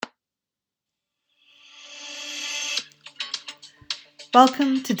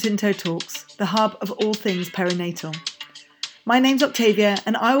Welcome to Tinto Talks, the hub of all things perinatal. My name's Octavia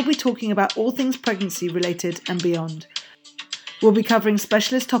and I will be talking about all things pregnancy related and beyond. We'll be covering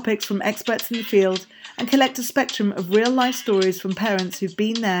specialist topics from experts in the field and collect a spectrum of real life stories from parents who've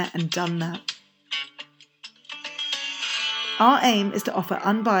been there and done that. Our aim is to offer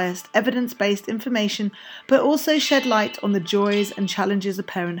unbiased, evidence-based information, but also shed light on the joys and challenges of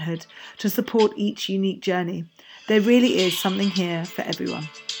parenthood to support each unique journey. There really is something here for everyone.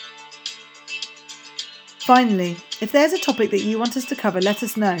 Finally, if there's a topic that you want us to cover, let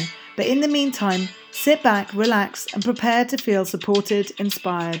us know. But in the meantime, sit back, relax, and prepare to feel supported,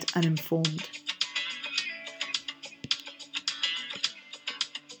 inspired, and informed.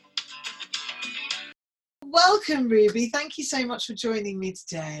 Welcome, Ruby. Thank you so much for joining me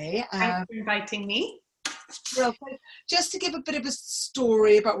today. Thanks for inviting me. Well, just to give a bit of a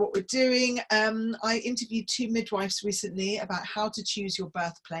story about what we're doing, I interviewed two midwives recently about how to choose your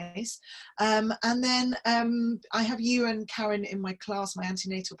birthplace. And then I have you and Karen in my class, my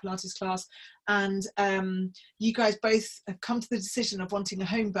antenatal Pilates class, and you guys both have come to the decision of wanting a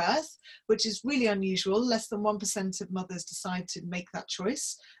home birth, which is really unusual. Less than 1% of mothers decide to make that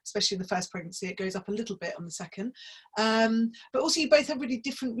choice, especially in the first pregnancy. It goes up a little bit on the second. But also you both have really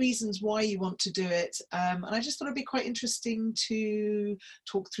different reasons why you want to do it. And I just thought it'd be quite interesting to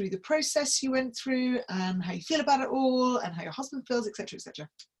talk through the process you went through and how you feel about it all and how your husband feels, etc., etc.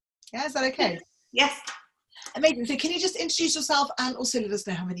 Yeah, is that okay? Yes. Amazing. So can you just introduce yourself and also let us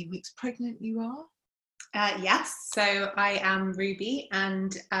know how many weeks pregnant you are? Yes, so I am Ruby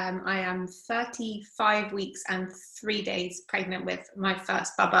and I am 35 weeks and 3 days pregnant with my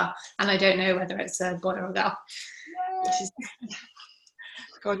first bubba, and I don't know whether it's a boy or a girl.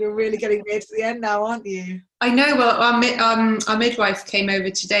 God, you're really getting near to the end now, aren't you? I know. Well, our midwife came over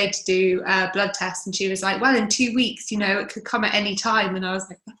today to do blood tests, and she was like, well, in 2 weeks, you know, it could come at any time. And I was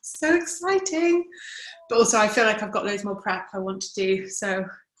like, that's so exciting. But also I feel like I've got loads more prep I want to do. So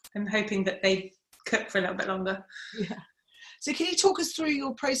I'm hoping that they cook for a little bit longer. Yeah. So can you talk us through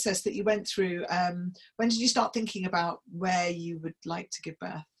your process that you went through? When did you start thinking about where you would like to give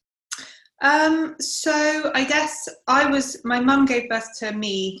birth? So I guess my mum gave birth to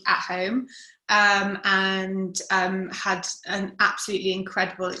me at home, and had an absolutely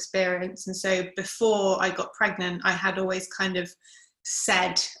incredible experience. And so before I got pregnant, I had always kind of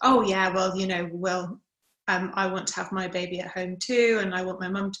said, oh yeah, well, you know, I want to have my baby at home too, and I want my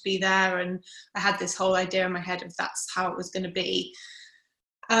mum to be there. And I had this whole idea in my head of that's how it was going to be.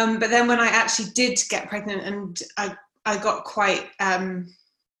 But then when I actually did get pregnant, and I got quite, I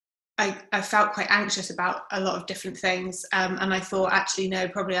felt quite anxious about a lot of different things. And I thought, actually, no,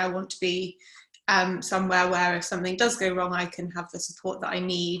 probably I want to be somewhere where if something does go wrong, I can have the support that I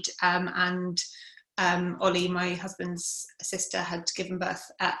need. Ollie, my husband's sister, had given birth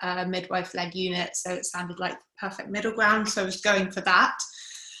at a midwife-led unit, so it sounded like the perfect middle ground, so I was going for that.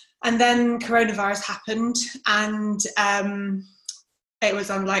 And then coronavirus happened, and it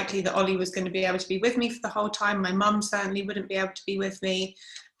was unlikely that Ollie was going to be able to be with me for the whole time. My mum certainly wouldn't be able to be with me.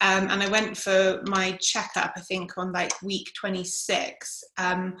 And I went for my checkup, I think, on like week 26.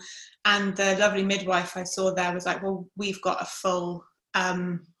 And the lovely midwife I saw there was like, well, we've got a full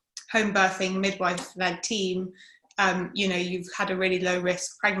home birthing midwife-led team. You know, you've had a really low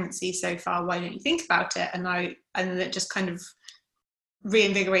risk pregnancy so far. Why don't you think about it? And it just kind of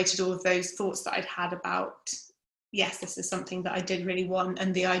reinvigorated all of those thoughts that I'd had about, yes, this is something that I did really want.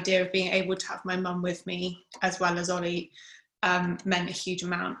 And the idea of being able to have my mum with me as well as Ollie meant a huge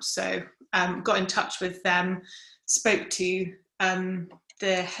amount. So got in touch with them, spoke to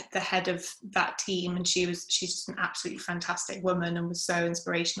the head of that team, and she's just an absolutely fantastic woman and was so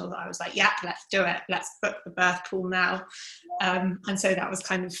inspirational that I was like, yeah, let's do it. Let's book the birth pool now. And so that was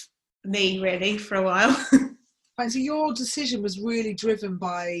kind of me really for a while. And so your decision was really driven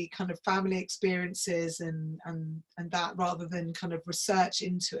by kind of family experiences and that, rather than kind of research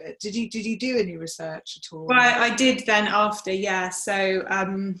into it. Did you do any research at all? Well, I did then after, yeah. So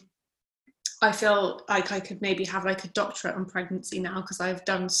I feel like I could maybe have like a doctorate on pregnancy now because I've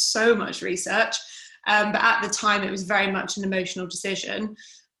done so much research. But at the time, it was very much an emotional decision.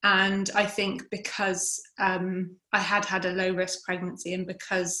 And I think because I had a low risk pregnancy, and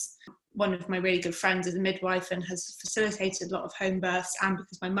because one of my really good friends is a midwife and has facilitated a lot of home births, and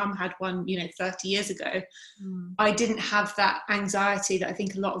because my mum had one, 30 years ago, I didn't have that anxiety that I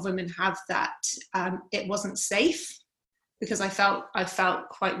think a lot of women have, that it wasn't safe, because I felt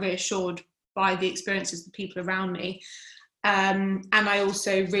quite reassured by the experiences of the people around me. And I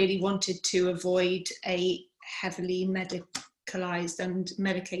also really wanted to avoid a heavily medicalized and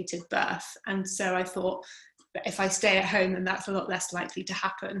medicated birth. And so I thought, if I stay at home, then that's a lot less likely to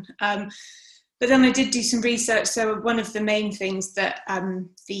happen. But then I did do some research. So one of the main things that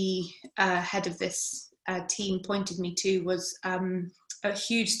the head of this team pointed me to was a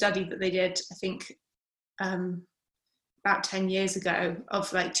huge study that they did, I think, about 10 years ago,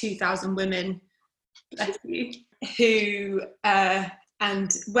 of like 2,000 women, bless you, who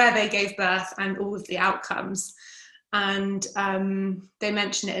and where they gave birth and all of the outcomes. And they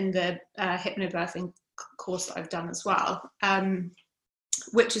mention it in the hypnobirthing course that I've done as well,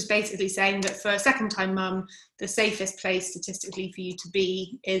 which is basically saying that for a second-time mum, the safest place statistically for you to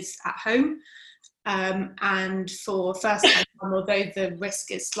be is at home. And for first-time mum, although the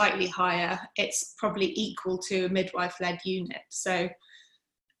risk is slightly higher, it's probably equal to a midwife-led unit. So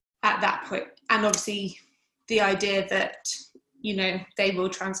at that point, and obviously the idea that, you know, they will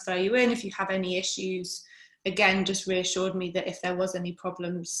transfer you in if you have any issues, again, just reassured me that if there was any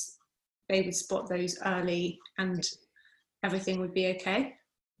problems, they would spot those early and everything would be okay.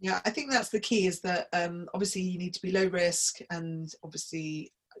 Yeah, I think that's the key, is that obviously you need to be low risk and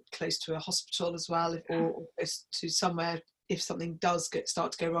obviously close to a hospital as well, or close to somewhere if something does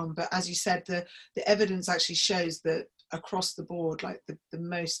start to go wrong. But as you said, the evidence actually shows that across the board, like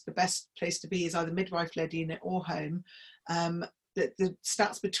the best place to be is either midwife-led unit or home. The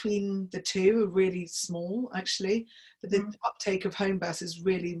stats between the two are really small, actually, but the uptake of home births is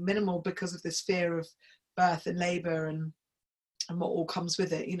really minimal because of this fear of birth and labour and what all comes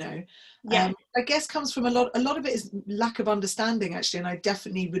with it, you know. I guess comes from a lot of it is lack of understanding, actually, and I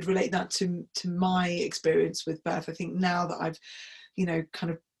definitely would relate that to my experience with birth. I think now that I've, you know,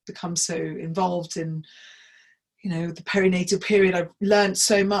 kind of become so involved in, you know, the perinatal period, I've learned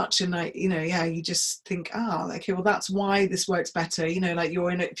so much, and you just think, okay, well, that's why this works better, you know, like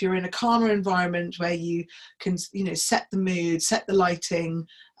if you're in a calmer environment where you can, you know, set the mood, set the lighting,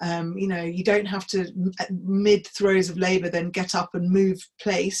 you know, you don't have to mid throes of labor then get up and move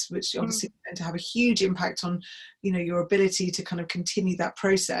place, which obviously is going to have a huge impact on, you know, your ability to kind of continue that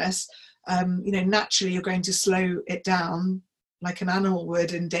process. You know, naturally you're going to slow it down like an animal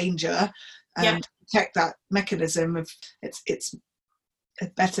would in danger, protect that mechanism of it's a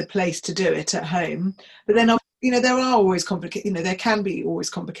better place to do it at home. But then, you know, there are always there can be always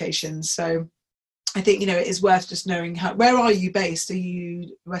complications. So I think, you know, it is worth just knowing where are you based? Are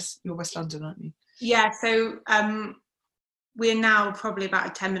you you're West London, aren't you? Yeah, so we're now probably about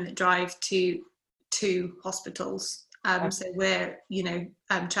a 10-minute drive to two hospitals. So we're, you know,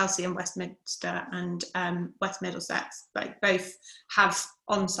 Chelsea and Westminster and West Middlesex, like both have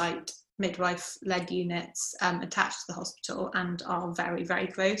on-site midwife-led units attached to the hospital and are very, very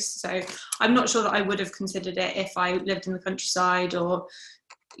close. So I'm not sure that I would have considered it if I lived in the countryside or,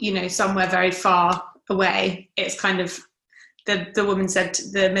 you know, somewhere very far away. It's kind of,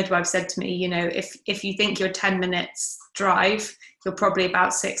 the midwife said to me, you know, if you think you're 10 minutes drive, you're probably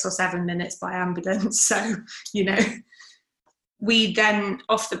about 6 or 7 minutes by ambulance. So, you know, we then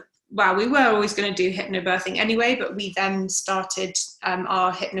we were always going to do hypnobirthing anyway, but we then started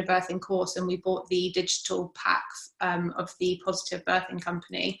our hypnobirthing course, and we bought the digital pack of the Positive Birthing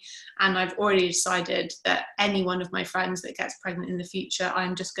Company. And I've already decided that any one of my friends that gets pregnant in the future,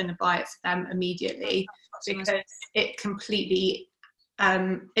 I'm just going to buy it for them immediately, because it completely,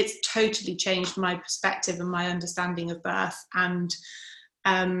 it's totally changed my perspective and my understanding of birth, and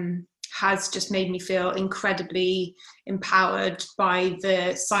has just made me feel incredibly empowered by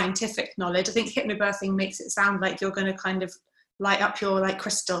the scientific knowledge. I think hypnobirthing makes it sound like you're going to kind of light up your like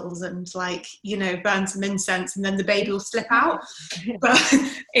crystals and like, you know, burn some incense and then the baby will slip out. But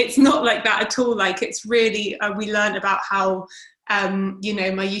it's not like that at all. Like, it's really, we learned about how, you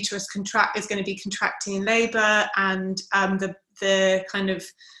know, my uterus is going to be contracting in labor, and the kind of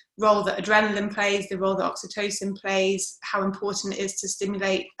role that adrenaline plays, the role that oxytocin plays, how important it is to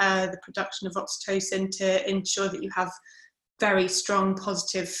stimulate the production of oxytocin to ensure that you have very strong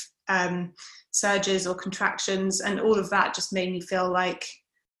positive surges or contractions, and all of that just made me feel like,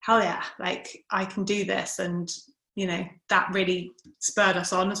 hell yeah, like I can do this. And, you know, that really spurred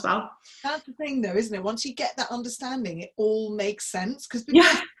us on as well. That's the thing though, isn't it? Once you get that understanding, it all makes sense, because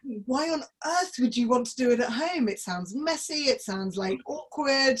why on earth would you want to do it at home? It sounds messy, it sounds like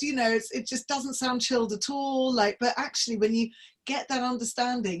awkward, you know, it just doesn't sound chilled at all. Like, but actually when you get that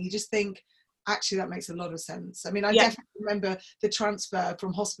understanding, you just think, actually that makes a lot of sense. I mean, I definitely remember the transfer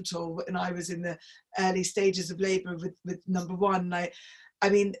from hospital when I was in the early stages of labour with number one. I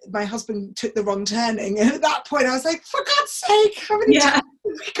mean, my husband took the wrong turning, and at that point I was like, for God's sake, how many times have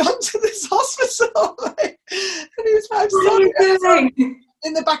we gone to this hospital? Like, and he was like,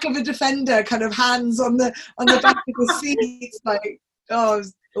 in the back of a Defender, kind of hands on the back of the seats, like, oh, it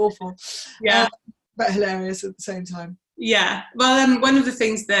was awful. but hilarious at the same time. Yeah. Well, one of the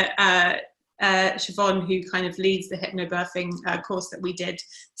things that Siobhan, who kind of leads the hypnobirthing course that we did,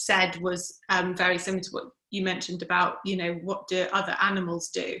 said was very similar to what you mentioned about, you know, what do other animals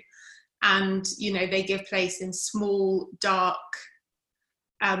do? And, you know, they give place in small, dark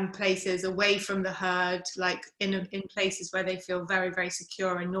places away from the herd, like in places where they feel very, very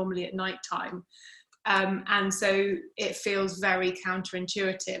secure, and normally at night time. And so it feels very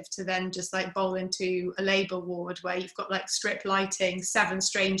counterintuitive to then just like bowl into a labour ward where you've got like strip lighting, 7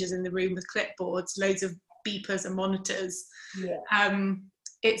 strangers in the room with clipboards, loads of beepers and monitors.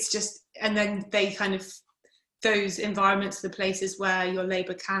 It's just, and then they kind of, those environments are the places where your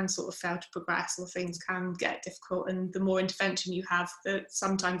labour can sort of fail to progress, or things can get difficult, and the more intervention you have,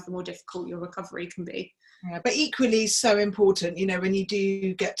 sometimes the more difficult your recovery can be. Yeah, but equally so important, you know, when you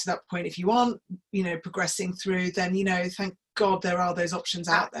do get to that point, if you aren't, you know, progressing through, then, you know, thank God there are those options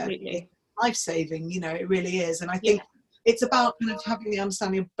out there. Absolutely. Life-saving, you know, it really is. And I think it's about kind of having the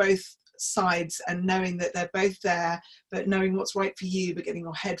understanding of both sides and knowing that they're both there, but knowing what's right for you, but getting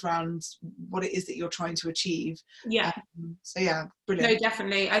your head around what it is that you're trying to achieve. So yeah, brilliant. No,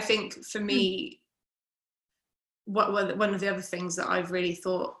 definitely. I think for me, one of the other things that I've really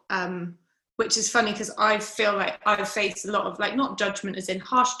thought, which is funny because I feel like I've faced a lot of, like, not judgment as in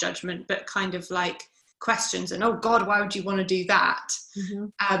harsh judgment, but kind of like questions and, oh God, why would you want to do that?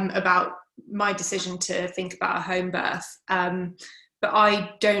 About my decision to think about a home birth. But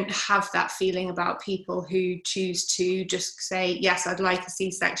I don't have that feeling about people who choose to just say, yes, I'd like a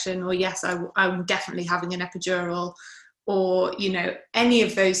C-section, or yes, I'm definitely having an epidural, or, you know, any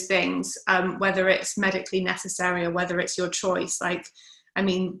of those things, whether it's medically necessary or whether it's your choice. Like, I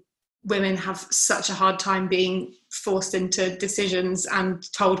mean, women have such a hard time being forced into decisions and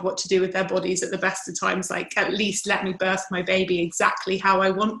told what to do with their bodies at the best of times. Like, at least let me birth my baby exactly how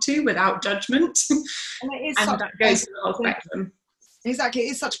I want to, without judgment. And that goes to the whole spectrum. Exactly,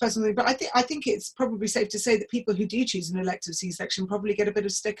 it's such a personal thing, but I think it's probably safe to say that people who do choose an elective C-section probably get a bit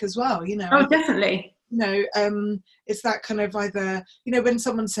of stick as well, you know. Oh, definitely. You know, it's that kind of either, you know, when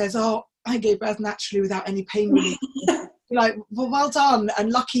someone says, oh, I gave birth naturally without any pain relief, like, well done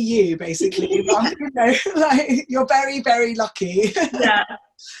and lucky you, basically. You know, like, you're very, very lucky. Yeah.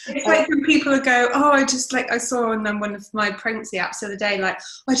 It's like when people go, oh, I saw on one of my pregnancy apps the other day, like,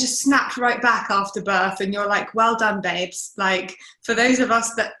 I just snapped right back after birth, and you're like, well done, babes. Like, for those of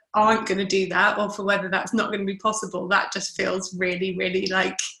us that aren't going to do that, or for whether that's not going to be possible, that just feels really, really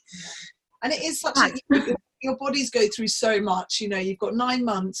like... And it is such your bodies go through so much, you know, you've got 9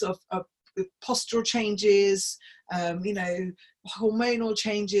 months of postural changes, you know, hormonal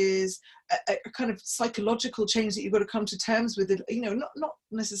changes, a kind of psychological change that you've got to come to terms with, you know, not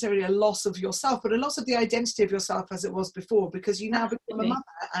necessarily a loss of yourself, but a loss of the identity of yourself as it was before, because you now become a mother,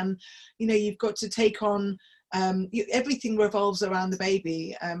 and, you know, you've got to take on, everything revolves around the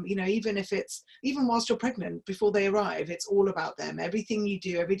baby, you know, even whilst you're pregnant, before they arrive, it's all about them. Everything you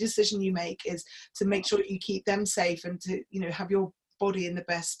do, every decision you make is to make sure that you keep them safe, and to, you know, have your body in the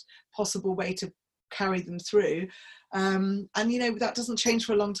best possible way to carry them through, and, you know, that doesn't change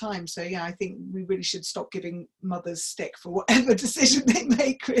for a long time. So yeah, I think we really should stop giving mothers stick for whatever decision they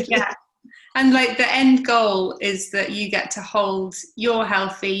make, really. Yeah. And like, the end goal is that you get to hold, you're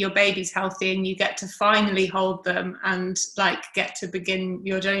healthy, your baby's healthy, and you get to finally hold them and like get to begin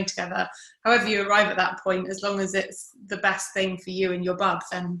your journey together. However you arrive at that point, as long as it's the best thing for you and your bub,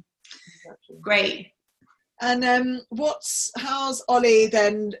 then great. And how's Ollie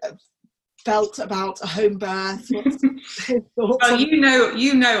then felt about a home birth? What's his thoughts? Well,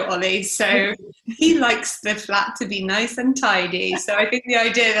 you know Ollie, so he likes the flat to be nice and tidy. So I think the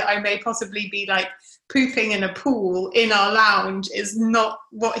idea that I may possibly be like pooping in a pool in our lounge is not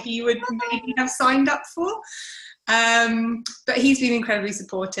what he would maybe have signed up for. But he's been incredibly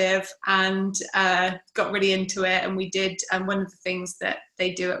supportive and got really into it. And we did, one of the things that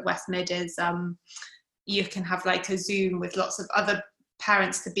they do at West Mid is you can have like a Zoom with lots of other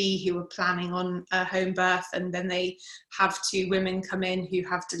parents to be who are planning on a home birth, and then they have 2 women come in who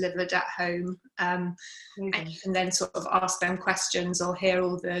have delivered at home, and you can then sort of ask them questions or hear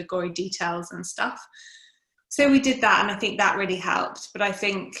all the gory details and stuff. So we did that, and I think that really helped. But I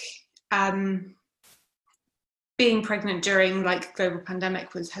think being pregnant during like global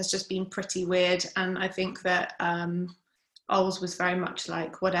pandemic has just been pretty weird, and I think that Ols was very much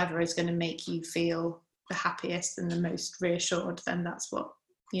like, whatever is going to make you feel the happiest and the most reassured, then that's what,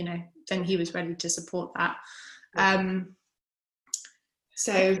 you know, then he was ready to support that.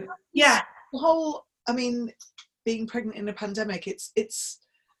 So yeah, the whole, I mean, being pregnant in a pandemic, it's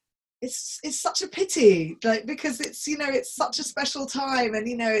it's such a pity, like, because it's, you know, it's such a special time, and,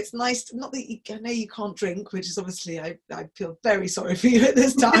 you know, it's nice to, not that I know you can't drink, which is obviously, I feel very sorry for you at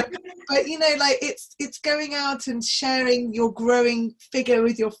this time, but, you know, like, it's going out and sharing your growing figure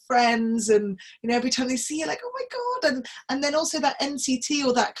with your friends, and, you know, every time they see you, like, oh my God, and then also that NCT,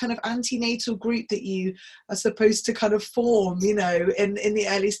 or that kind of antenatal group that you are supposed to kind of form, you know, in the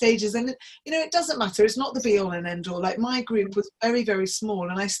early stages. And, you know, it doesn't matter, it's not the be all and end all. Like, my group was very, very small,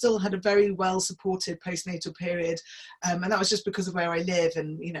 and I still had a very well supported postnatal period, and that was just because of where I live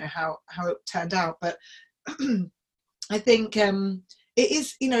and, you know, how it turned out. But I think it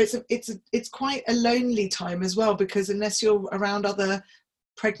is, you know, it's quite a lonely time as well, because unless you're around other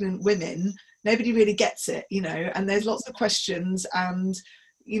pregnant women, nobody really gets it, you know, and there's lots of questions, and,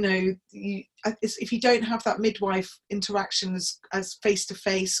 you know, if you don't have that midwife interaction as face to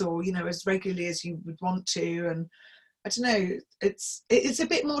face, or, you know, as regularly as you would want to, and I don't know, it's a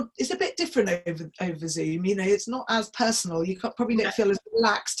bit different over Zoom, you know, it's not as personal. You probably don't feel as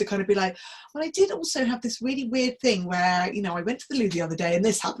relaxed to kind of be like, well, I did also have this really weird thing where, you know, I went to the loo the other day and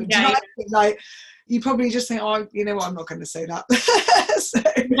this happened. Yeah, you know, like, you probably just think, oh, you know what, I'm not going to say that. So.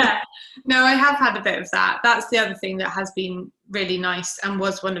 Yeah, no, I have had a bit of that. That's the other thing that has been really nice, and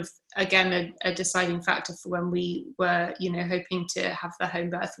was one of, again, a deciding factor for when we were, you know, hoping to have the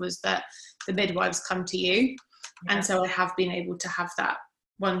home birth, was that the midwives come to you. Yeah. And so I have been able to have that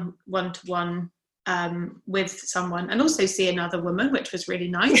one-to-one with someone, and also see another woman, which was really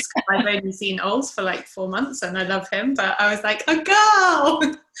nice. I've only seen Ols for like 4 months, and I love him, but I was like, a girl.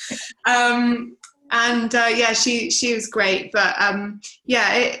 Yeah, she was great, but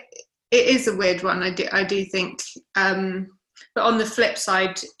yeah, it is a weird one. I do think, but on the flip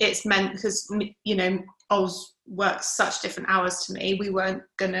side, it's meant, because, you know, Ols works such different hours to me.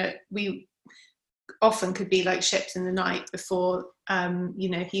 We often could be like ships in the night before, you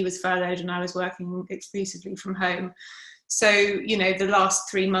know, he was furloughed and I was working exclusively from home. So, you know, the last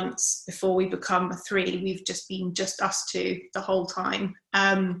 3 months before we become a 3, we've just been just us 2 the whole time.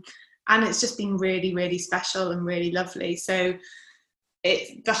 And it's just been really, really special and really lovely. So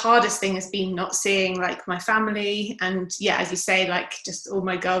the hardest thing has been not seeing like my family, and yeah, as you say, like just all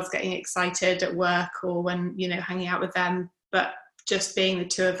my girls getting excited at work or when, you know, hanging out with them. But just being the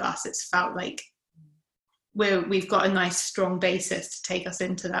 2 of us, it's felt like we've got a nice strong basis to take us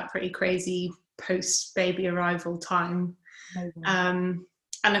into that pretty crazy post baby arrival time.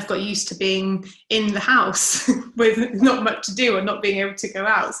 And I've got used to being in the house with not much to do, or not being able to go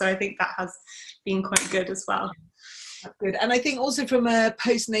out. So I think that has been quite good as well. Good. And I think also from a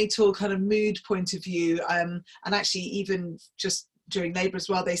postnatal kind of mood point of view, and actually even just during labour as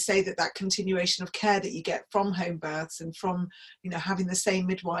well, they say that continuation of care that you get from home births, and from, you know, having the same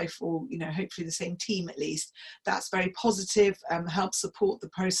midwife, or, you know, hopefully the same team at least, that's very positive, helps support the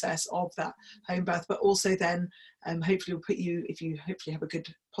process of that home birth, but also then hopefully will put you, if you hopefully have a good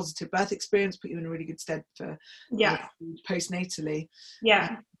positive birth experience, put you in a really good stead for postnatally.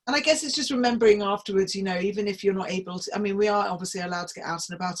 Yeah. And I guess it's just remembering afterwards, you know, even if you're not able to, I mean, we are obviously allowed to get out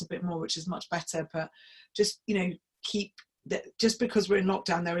and about a bit more, which is much better, but just, you know, keep that, just because we're in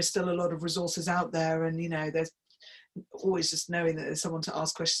lockdown, there is still a lot of resources out there, and, you know, there's always just knowing that there's someone to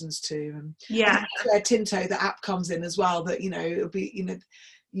ask questions to. And yeah, where Tinto, the app, comes in as well, that, you know, it'll be, you know,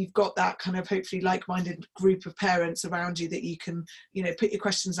 you've got that kind of hopefully like-minded group of parents around you that you can, you know, put your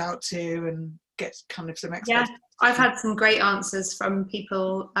questions out to and get kind of some experts. Yeah, I've had some great answers from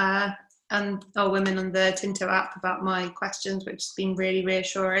people or women on the Tinto app about my questions, which has been really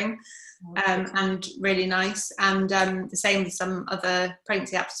reassuring. And really nice, and the same with some other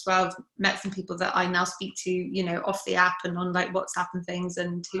pregnancy apps as well. I've met some people that I now speak to, you know, off the app and on like WhatsApp and things,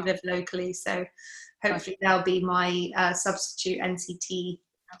 and who live locally, so hopefully they'll be my substitute NCT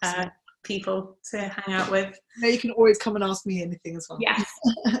people to hang out with. No, you can always come and ask me anything as well. Yes.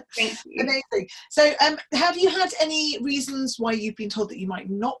 Thank you. Amazing. So have you had any reasons why you've been told that you might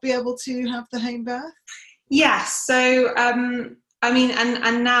not be able to have the home birth? Yes, so I mean,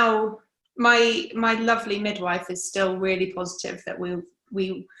 and now my lovely midwife is still really positive that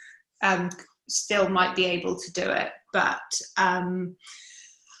we still might be able to do it, but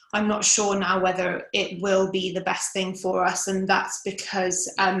I'm not sure now whether it will be the best thing for us, and that's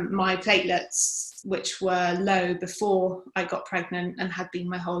because my platelets, which were low before I got pregnant and had been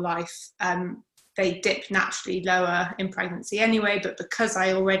my whole life, they dip naturally lower in pregnancy anyway, but because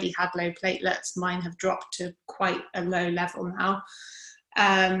I already had low platelets, mine have dropped to quite a low level now.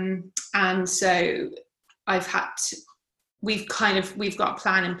 And so we've got a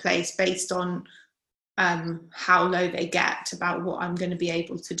plan in place based on how low they get, about what I'm going to be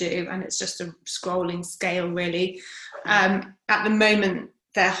able to do, and it's just a scrolling scale really. At the moment,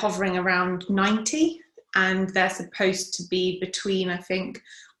 they're hovering around 90, and they're supposed to be between, I think,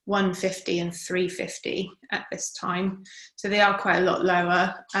 150 and 350 at this time. So they are quite a lot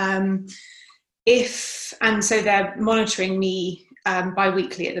lower. And so they're monitoring me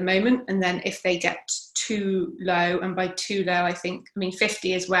bi-weekly at the moment, and then if they get too low, and by too low I mean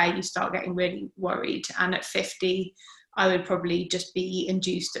 50 is where you start getting really worried, and at 50 I would probably just be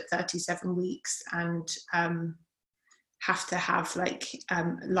induced at 37 weeks and have to have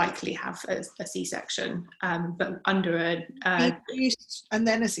likely have a C-section, but under a and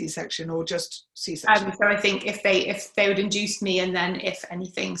then a C-section, or just C-section. So I think if they would induce me, and then if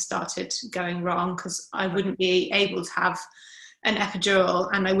anything started going wrong, because I wouldn't be able to have an epidural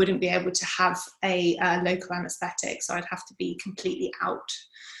and I wouldn't be able to have a local anaesthetic, so I'd have to be completely out,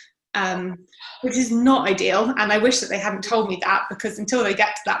 which is not ideal. And I wish that they hadn't told me that, because until they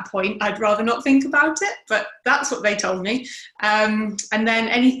get to that point I'd rather not think about it, but that's what they told me. And then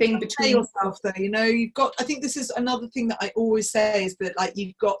anything between yourself though, you've got, I think this is another thing that I always say, is that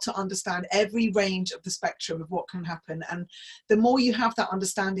you've got to understand every range of the spectrum of what can happen, and the more you have that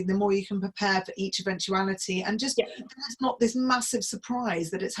understanding, the more you can prepare for each eventuality, and just there's not this massive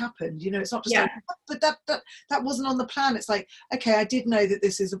surprise that it's happened. It's not just but that wasn't on the plan. It's like, okay, I did know that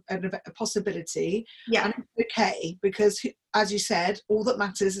this is a possibility, and it's okay, because as you said, all that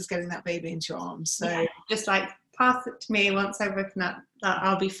matters is getting that baby into your arms. So just pass it to me. Once I've written that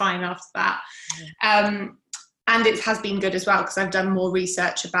I'll be fine after that. And it has been good as well, because I've done more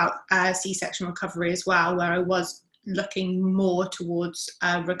research about C-section recovery as well, where I was looking more towards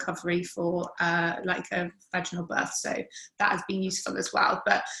recovery for a vaginal birth, so that has been useful as well.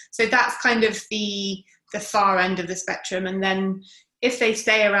 But so that's kind of the far end of the spectrum. And then if they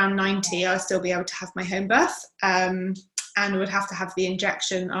stay around 90, I'll still be able to have my home birth, and would have to have the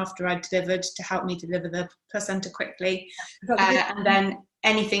injection after I delivered to help me deliver the placenta quickly. And then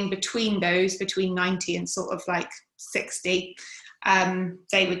anything between 90 and sort of 60,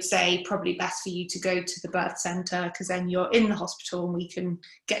 they would say probably best for you to go to the birth centre, because then you're in the hospital and we can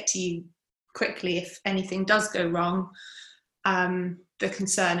get to you quickly if anything does go wrong. The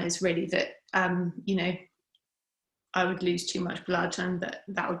concern is really that I would lose too much blood, and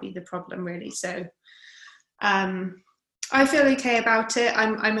that would be the problem really. So I feel okay about it.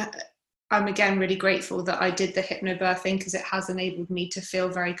 I'm again really grateful that I did the hypnobirthing, because it has enabled me to feel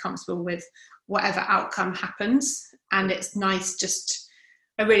very comfortable with whatever outcome happens. And it's nice,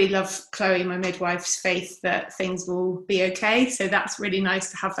 I really love Chloe, my midwife's faith that things will be okay. So that's really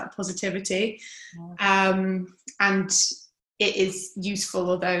nice to have that positivity. And it is useful,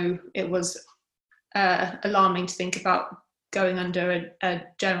 although it was alarming to think about going under a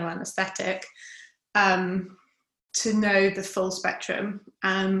general anaesthetic, to know the full spectrum.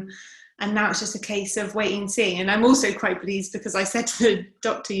 And now it's just a case of waiting and seeing. And I'm also quite pleased, because I said to the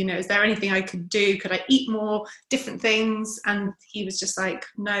doctor, is there anything I could do? Could I eat more different things? And he was just like,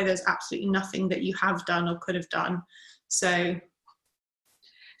 no, there's absolutely nothing that you have done or could have done. So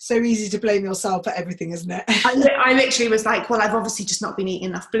easy to blame yourself for everything, isn't it? I literally was like, well, I've obviously just not been eating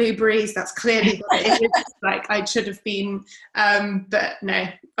enough blueberries. That's clearly what it is. I should have been, but no,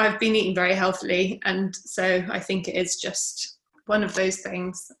 I've been eating very healthily. And so I think it is just one of those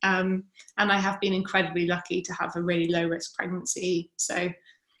things. And I have been incredibly lucky to have a really low risk pregnancy. So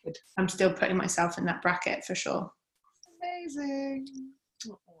I'm still putting myself in that bracket for sure. Amazing.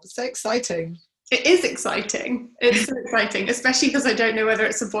 So exciting. It is exciting. It's so exciting, especially because I don't know whether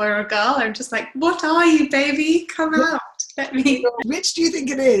it's a boy or a girl. I'm just like, what are you, baby? Come out. Let me. Which do you think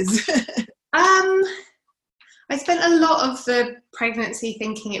it is? I spent a lot of the pregnancy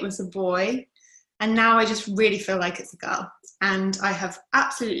thinking it was a boy, and now I just really feel like it's a girl. And I have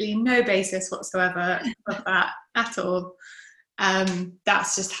absolutely no basis whatsoever of that at all.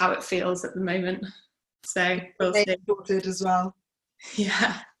 That's just how it feels at the moment. So we'll see. Sorted as well.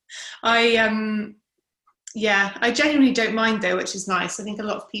 Yeah. I genuinely don't mind though, which is nice. I think a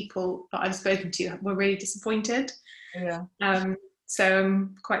lot of people that I've spoken to were really disappointed. Yeah. So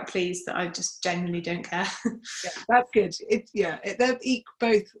I'm quite pleased that I just genuinely don't care. Yeah, that's good. They're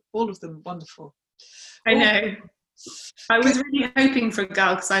both, all of them, wonderful. I know. I was really hoping for a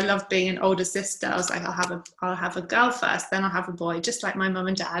girl, because I love being an older sister. I was like, I'll have a girl first, then I'll have a boy, just like my mum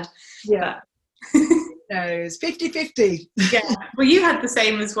and dad. Yeah. knows? 50-50. Yeah. Well, you had the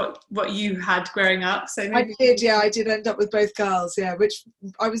same as what you had growing up. So maybe I did end up with both girls, yeah, which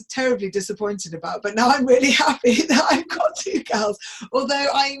I was terribly disappointed about. But now I'm really happy that I've got 2 girls. Although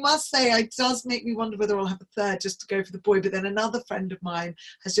I must say, it does make me wonder whether I'll have a third just to go for the boy. But then another friend of mine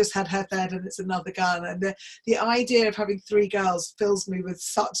has just had her third, and it's another girl. And the idea of having 3 girls fills me with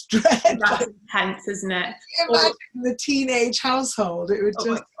such dread. that's intense, isn't it? Imagine the teenage household. It would Oh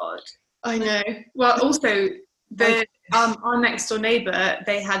just. my God. I know. Well, also our next door neighbour,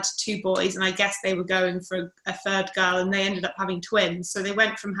 they had 2 boys, and I guess they were going for a third girl, and they ended up having twins. So they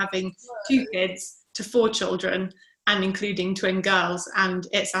went from having 2 kids to 4 children, and including twin girls. And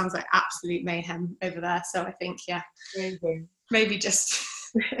it sounds like absolute mayhem over there. So I think, yeah, Amazing. maybe just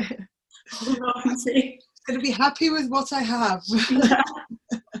hold on to. Going to be happy with what I have. Yeah.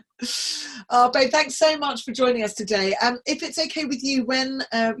 Babe, thanks so much for joining us today. If it's okay with you, when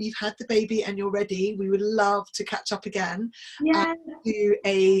you've had the baby and you're ready, we would love to catch up again. Yeah. Do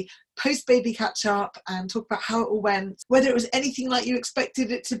a post-baby catch up and talk about how it all went, whether it was anything like you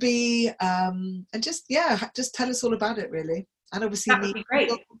expected it to be, and just tell us all about it, really. And obviously That would be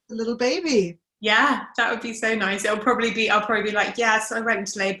great. The little baby. Yeah, that would be so nice. I'll probably be like, yes, I went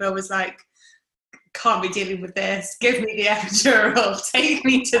into labour, was like, can't be dealing with this, give me the epidural, take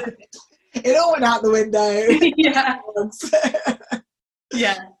me to the... It all went out the window. Yeah.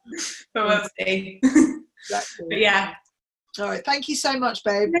 Yeah, but we'll see. Exactly. But yeah. All right, thank you so much,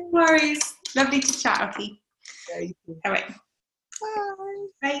 babe. No worries. Lovely to chat, Aki. Yeah, you too. All right.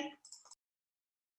 Bye.